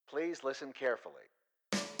Please listen carefully.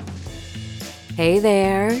 Hey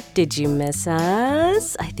there, did you miss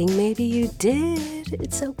us? I think maybe you did.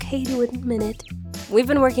 It's okay to admit it. We've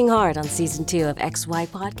been working hard on Season 2 of XY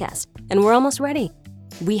Podcast, and we're almost ready.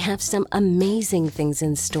 We have some amazing things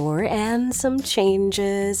in store and some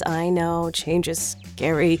changes. I know, change is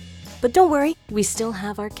scary. But don't worry, we still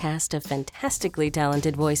have our cast of fantastically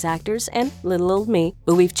talented voice actors and little old me,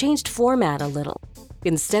 but we've changed format a little.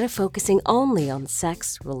 Instead of focusing only on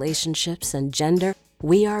sex, relationships, and gender,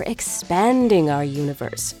 we are expanding our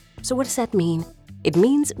universe. So what does that mean? It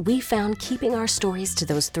means we found keeping our stories to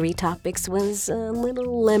those 3 topics was a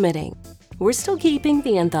little limiting. We're still keeping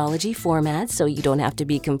the anthology format, so you don't have to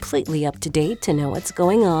be completely up to date to know what's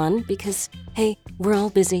going on, because, hey, we're all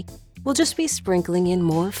busy. We'll just be sprinkling in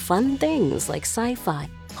more fun things like sci-fi,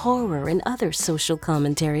 horror, and other social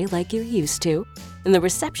commentary like you're used to. And the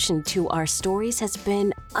reception to our stories has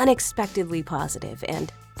been unexpectedly positive,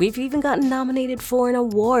 and we've even gotten nominated for an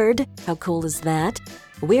award. How cool is that?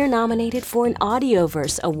 We're nominated for an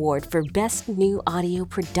Audioverse Award for Best New Audio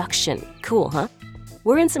Production. Cool, huh?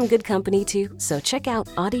 We're in some good company too, so check out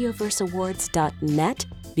audioverseawards.net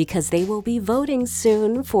because they will be voting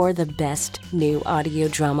soon for the Best New Audio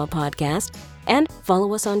Drama Podcast. And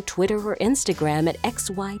follow us on Twitter or Instagram at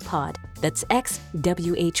XYPod. That's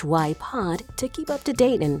XWHY Pod to keep up to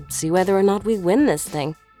date and see whether or not we win this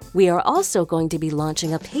thing. We are also going to be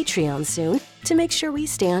launching a Patreon soon to make sure we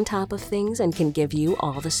stay on top of things and can give you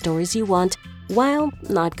all the stories you want while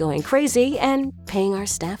not going crazy and paying our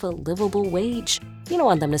staff a livable wage. You don't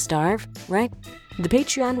want them to starve, right? The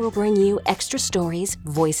Patreon will bring you extra stories,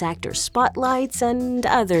 voice actor spotlights, and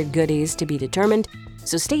other goodies to be determined,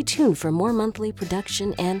 so stay tuned for more monthly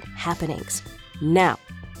production and happenings. Now,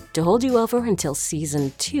 to hold you over until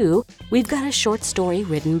Season 2, we've got a short story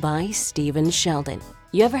written by Stephen Sheldon.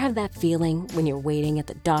 You ever have that feeling when you're waiting at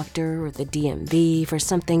the doctor or the DMV for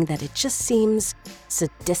something that it just seems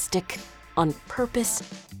sadistic on purpose?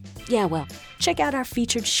 Yeah, well, check out our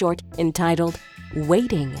featured short entitled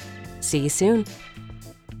Waiting. See you soon.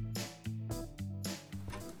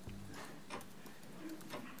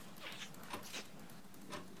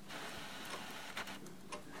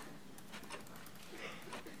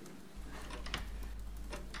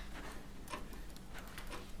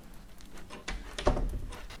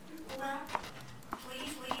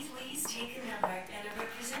 Please take a number and a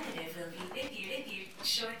representative will be with you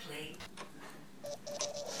shortly.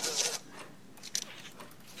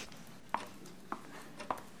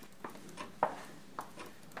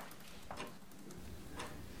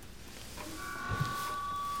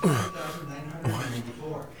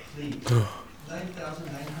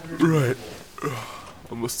 Right.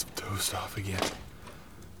 I must have dozed off again.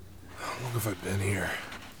 How long have I been here?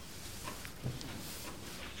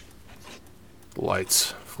 The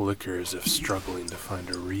lights flicker as if struggling to find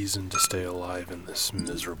a reason to stay alive in this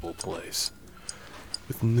miserable place,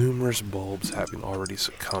 with numerous bulbs having already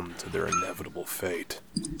succumbed to their inevitable fate.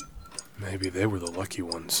 Maybe they were the lucky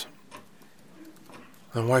ones.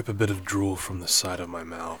 I wipe a bit of drool from the side of my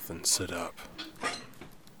mouth and sit up,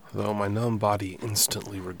 though my numb body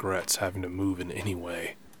instantly regrets having to move in any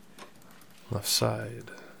way. Left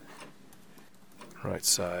side. Right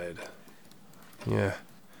side. Yeah.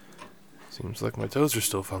 Seems like my toes are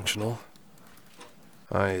still functional.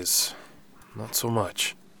 Eyes, not so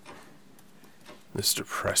much. This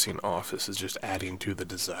depressing office is just adding to the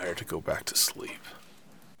desire to go back to sleep.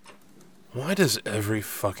 Why does every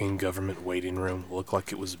fucking government waiting room look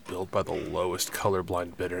like it was built by the lowest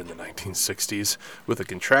colorblind bidder in the 1960s, with a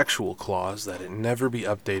contractual clause that it never be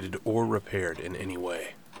updated or repaired in any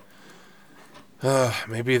way?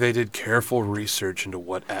 Maybe they did careful research into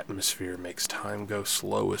what atmosphere makes time go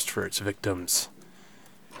slowest for its victims.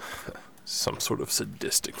 Some sort of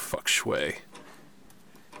sadistic feng shui.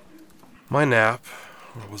 My nap,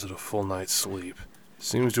 or was it a full night's sleep,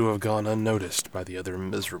 seems to have gone unnoticed by the other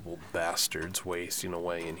miserable bastards wasting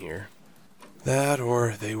away in here. That,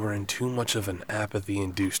 or they were in too much of an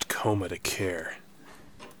apathy-induced coma to care.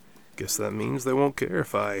 Guess that means they won't care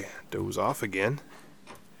if I doze off again.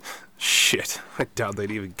 Shit, I doubt they'd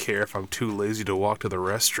even care if I'm too lazy to walk to the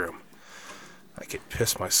restroom. I could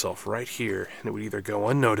piss myself right here, and it would either go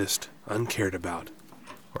unnoticed, uncared about,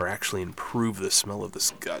 or actually improve the smell of this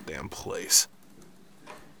goddamn place.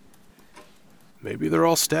 Maybe they're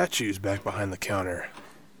all statues back behind the counter.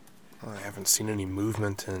 I haven't seen any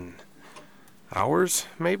movement in hours,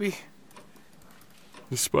 maybe?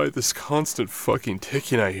 Despite this constant fucking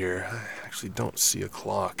ticking I hear, I actually don't see a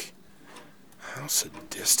clock. How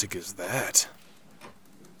sadistic is that?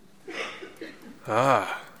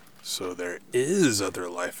 Ah, so there is other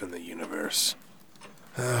life in the universe.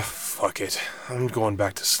 Fuck it. I'm going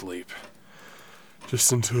back to sleep.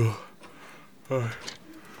 Just until... Well,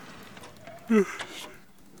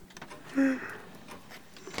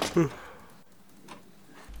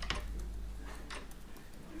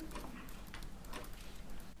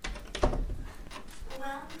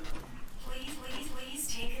 please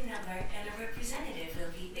take a number and a representative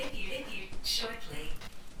will be with you shortly.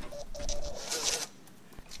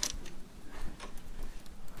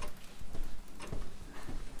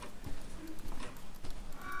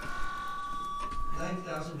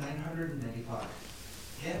 $9,995.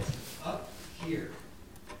 Get up here.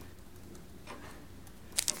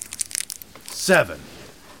 7.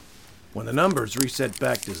 When the numbers reset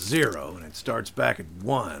back to 0 and it starts back at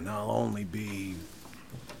 1, I'll only be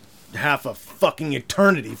half a fucking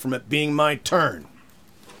eternity from it being my turn.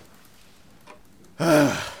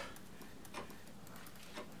 What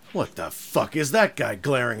the fuck is that guy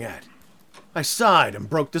glaring at? I sighed and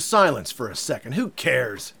broke the silence for a second. Who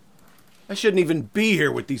cares? I shouldn't even be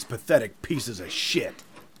here with these pathetic pieces of shit.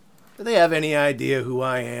 Do they have any idea who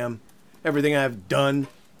I am? Everything I've done?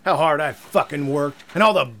 How hard I've fucking worked? And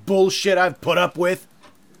all the bullshit I've put up with?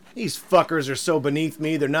 These fuckers are so beneath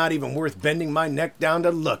me, they're not even worth bending my neck down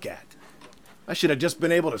to look at. I should have just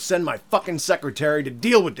been able to send my fucking secretary to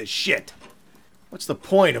deal with this shit. What's the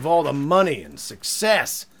point of all the money and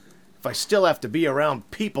success if I still have to be around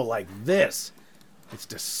people like this? It's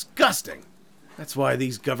disgusting. That's why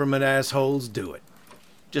these government assholes do it.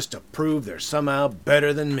 Just to prove they're somehow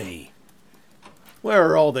better than me. Where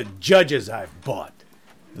are all the judges I've bought?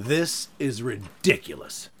 This is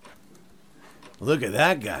ridiculous. Look at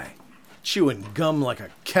that guy, chewing gum like a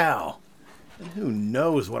cow. And who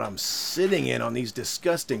knows what I'm sitting in on these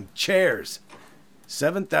disgusting chairs.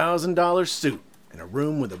 $7,000 suit in a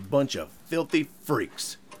room with a bunch of filthy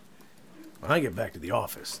freaks. When I get back to the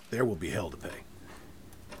office, there will be hell to pay.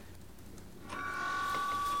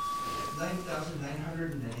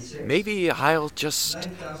 9,996. Maybe I'll just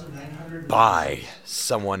 9,996. buy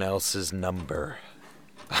someone else's number.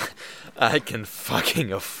 I can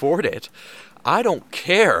fucking afford it. I don't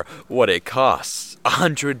care what it costs.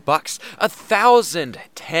 $100, 1,000,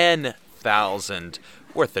 10,000.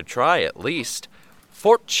 Worth a try at least.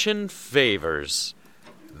 Fortune favors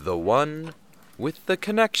the one with the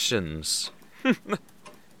connections.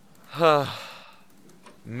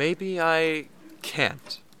 Maybe I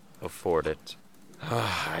can't afford it.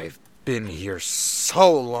 I've been here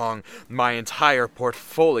so long, my entire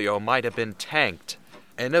portfolio might have been tanked.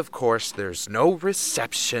 And of course, there's no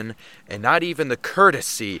reception and not even the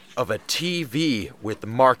courtesy of a TV with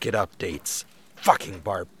market updates. Fucking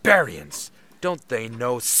barbarians. Don't they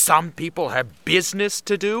know some people have business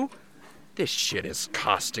to do? This shit is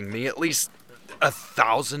costing me at least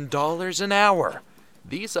 $1,000 an hour.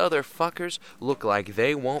 These other fuckers look like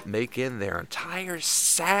they won't make in their entire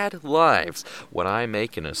sad lives what I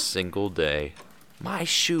make in a single day. My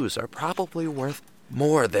shoes are probably worth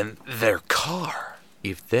more than their car,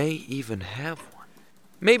 if they even have one.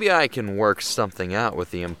 Maybe I can work something out with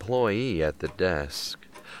the employee at the desk.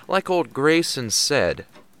 Like old Grayson said,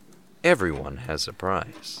 everyone has a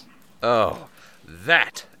price. Oh,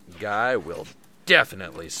 that guy will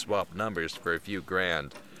definitely swap numbers for a few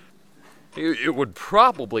grand. It would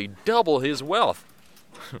probably double his wealth.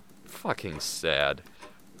 Fucking sad.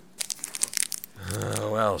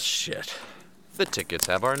 Well, shit. The tickets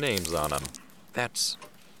have our names on them. That's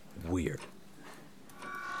weird.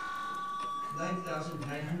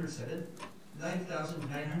 9,907.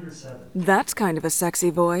 9,907. That's kind of a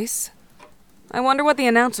sexy voice. I wonder what the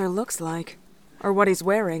announcer looks like. Or what he's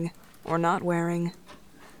wearing. Or not wearing.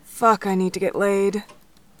 Fuck, I need to get laid.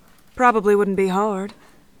 Probably wouldn't be hard.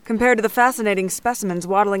 Compared to the fascinating specimens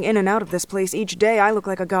waddling in and out of this place each day, I look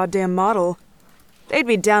like a goddamn model. They'd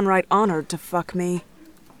be downright honored to fuck me.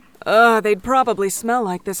 They'd probably smell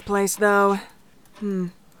like this place, though.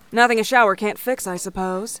 Nothing a shower can't fix, I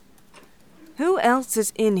suppose. Who else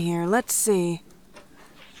is in here? Let's see.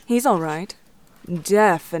 He's all right.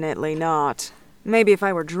 Definitely not. Maybe if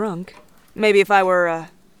I were drunk. Maybe if I were,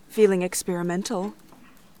 feeling experimental.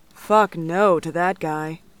 Fuck no to that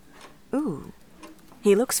guy. Ooh.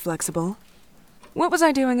 He looks flexible. What was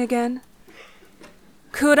I doing again?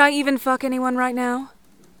 Could I even fuck anyone right now?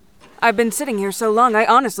 I've been sitting here so long, I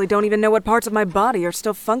honestly don't even know what parts of my body are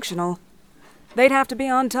still functional. They'd have to be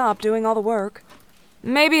on top doing all the work.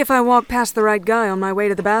 Maybe if I walk past the right guy on my way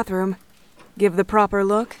to the bathroom, give the proper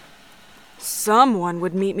look, someone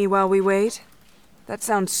would meet me while we wait. That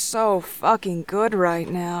sounds so fucking good right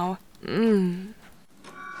now.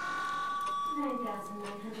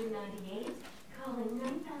 9,998. Calling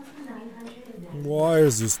 9,999. Why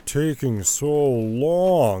is this taking so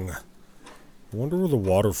long? I wonder where the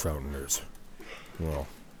water fountain is. Well,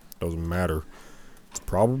 doesn't matter. It's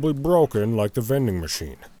probably broken like the vending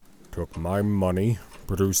machine. Took my money,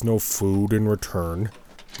 produced no food in return.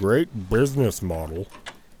 Great business model.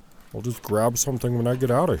 I'll just grab something when I get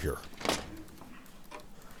out of here.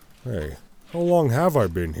 Hey, how long have I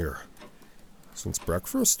been here? Since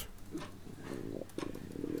breakfast?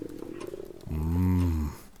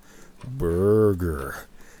 Burger.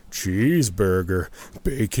 Cheeseburger.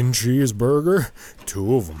 Bacon cheeseburger.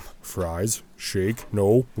 2 of them. Fries. Shake.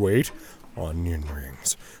 No, wait. Onion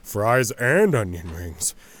rings. Fries and onion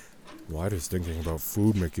rings. Why does thinking about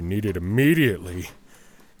food make you need it immediately?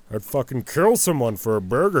 I'd fucking kill someone for a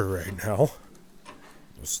burger right now.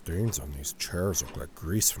 The stains on these chairs look like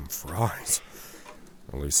grease from fries.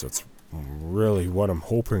 At least that's really what I'm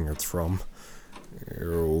hoping it's from.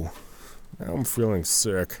 Ew. Now I'm feeling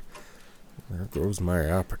sick. There goes my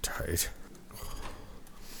appetite.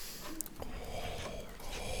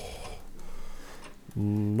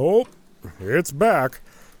 Nope. It's back.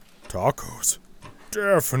 Tacos.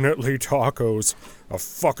 Definitely tacos. A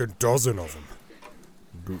fucking dozen of them.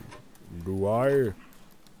 Do I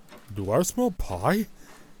smell pie?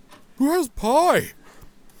 Who has pie?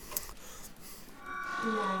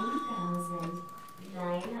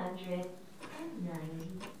 9,999.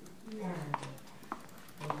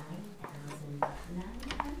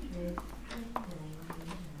 9,999.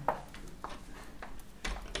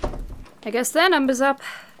 I guess their number's up.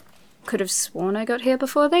 Could have sworn I got here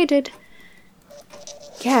before they did.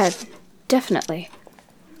 Yeah, definitely.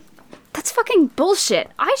 That's fucking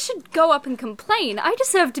bullshit. I should go up and complain. I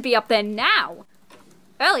deserve to be up there now.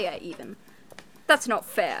 Earlier, even. That's not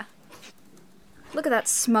fair. Look at that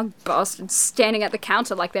smug bastard standing at the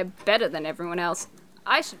counter like they're better than everyone else.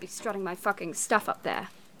 I should be strutting my fucking stuff up there.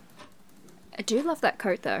 I do love that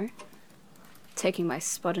coat, though. Taking my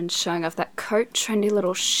spot and showing off that coat, trendy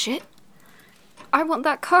little shit. I want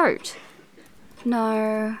that coat.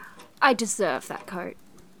 No, I deserve that coat.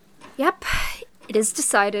 Yep, it is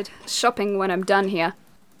decided. Shopping when I'm done here.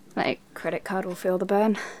 My credit card will feel the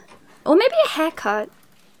burn. Or maybe a haircut.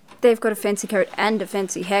 They've got a fancy coat and a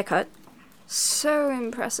fancy haircut. So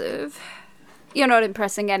impressive. You're not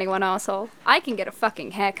impressing anyone, arsehole. I can get a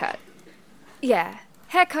fucking haircut. Yeah,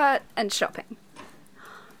 haircut and shopping.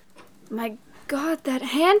 My god, that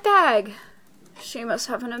handbag! She must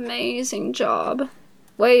have an amazing job.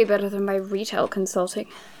 Way better than my retail consulting.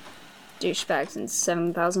 Douchebags in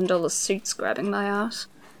 $7,000 suits grabbing my ass.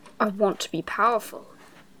 I want to be powerful.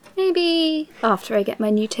 Maybe after I get my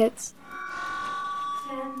new tits.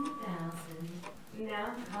 10,000.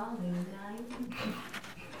 Now calling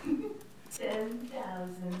 9.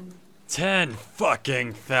 10,000. 10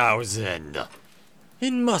 fucking thousand.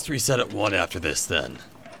 It must reset at 1 after this then.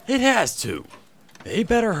 It has to. They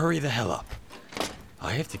better hurry the hell up.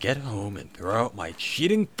 I have to get home and throw out my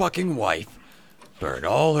cheating fucking wife, burn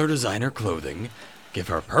all her designer clothing, give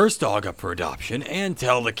her purse dog up for adoption, and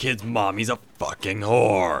tell the kid's mommy's a fucking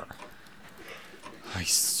whore. I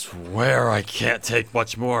swear I can't take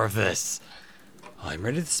much more of this. I'm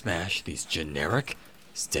ready to smash these generic,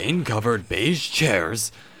 stain-covered beige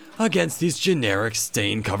chairs against these generic,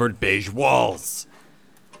 stain-covered beige walls.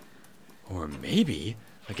 Or maybe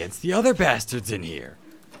against the other bastards in here.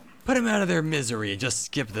 Put them out of their misery and just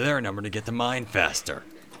skip their number to get to mine faster.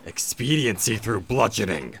 Expediency through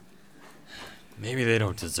bludgeoning. Maybe they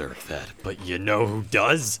don't deserve that, but you know who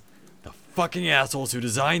does? The fucking assholes who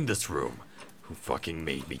designed this room. Who fucking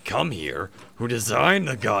made me come here. Who designed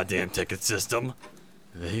the goddamn ticket system.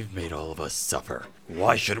 They've made all of us suffer.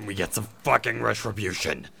 Why shouldn't we get some fucking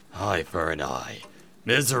retribution? Eye for an eye.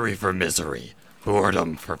 Misery for misery.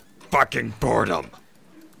 Boredom for fucking boredom.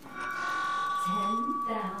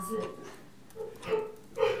 10,000.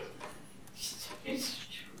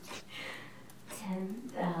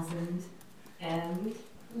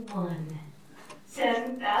 10,001.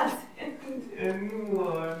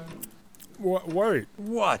 10,001. Wait.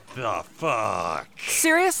 What the fuck?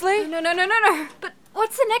 Seriously? No. But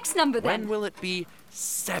what's the next number then? When will it be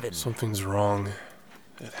 7? Something's wrong.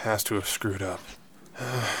 It has to have screwed up.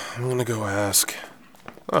 I'm gonna go ask.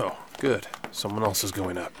 Oh, good. Someone else is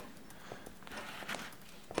going up.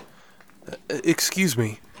 Excuse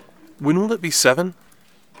me. When will it be 7?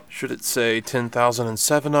 Should it say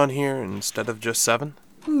 10,007 on here instead of just 7?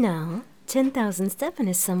 No, 10,007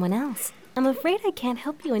 is someone else. I'm afraid I can't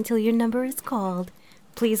help you until your number is called.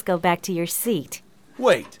 Please go back to your seat.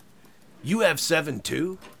 Wait, you have 7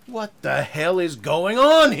 too? What the hell is going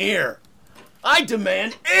on here? I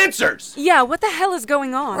demand answers! Yeah, what the hell is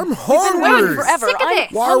going on? I'm We've been hungry. waiting forever. Sick of I'm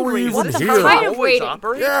this. Why are we hungry. even What the here? Tired of Always waiting.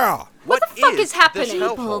 operate? Yeah. What the fuck is happening? this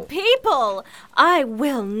People, hellhole? people, I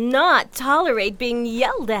will not tolerate being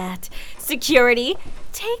yelled at. Security,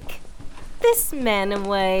 take this man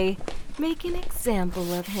away. Make an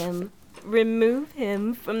example of him. Remove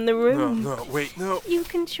him from the room. No, wait, no. You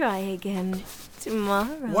can try again tomorrow.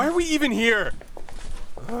 Why are we even here?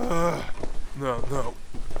 No. Oh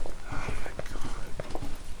my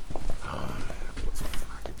god. That's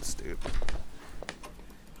fucking stupid.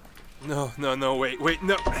 No, wait,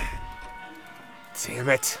 no. Damn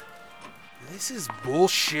it. This is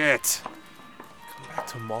bullshit. Come back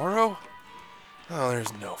tomorrow? Oh,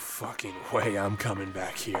 there's no fucking way I'm coming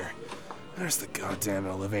back here. There's the goddamn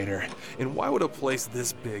elevator. And why would a place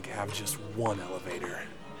this big have just one elevator?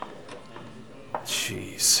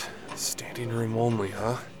 Jeez. Standing room only,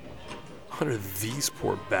 huh? What are these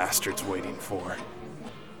poor bastards waiting for?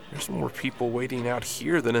 There's more people waiting out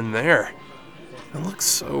here than in there. It looks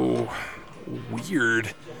so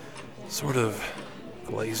weird. Sort of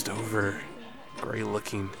glazed over, gray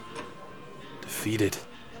looking, defeated.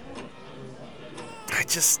 I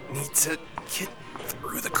just need to get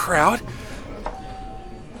through the crowd.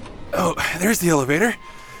 Oh, there's the elevator.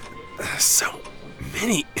 So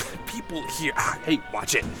many people here. Hey,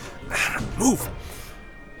 watch it. Move.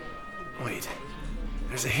 Wait,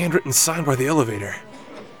 there's a handwritten sign by the elevator.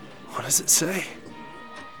 What does it say?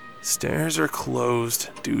 Stairs are closed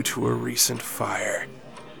due to a recent fire.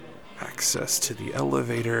 Access to the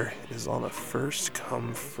elevator is on a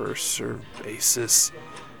first-come, first-served basis.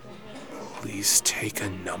 Please take a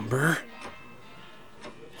number?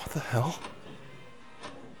 What the hell?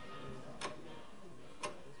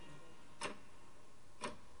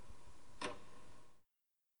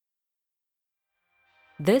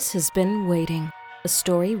 This has been Waiting, a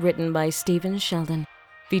story written by Stephen Sheldon,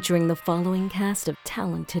 featuring the following cast of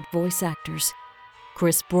talented voice actors: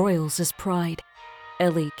 Chris Broyles as Pride,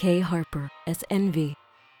 Ellie K. Harper as Envy,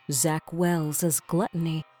 Zach Wells as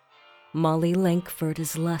Gluttony, Molly Lankford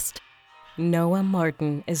as Lust, Noah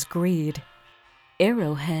Martin as Greed,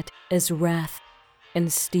 Arrowhead as Wrath,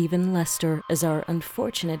 and Stephen Lester as our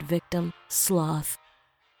unfortunate victim, Sloth.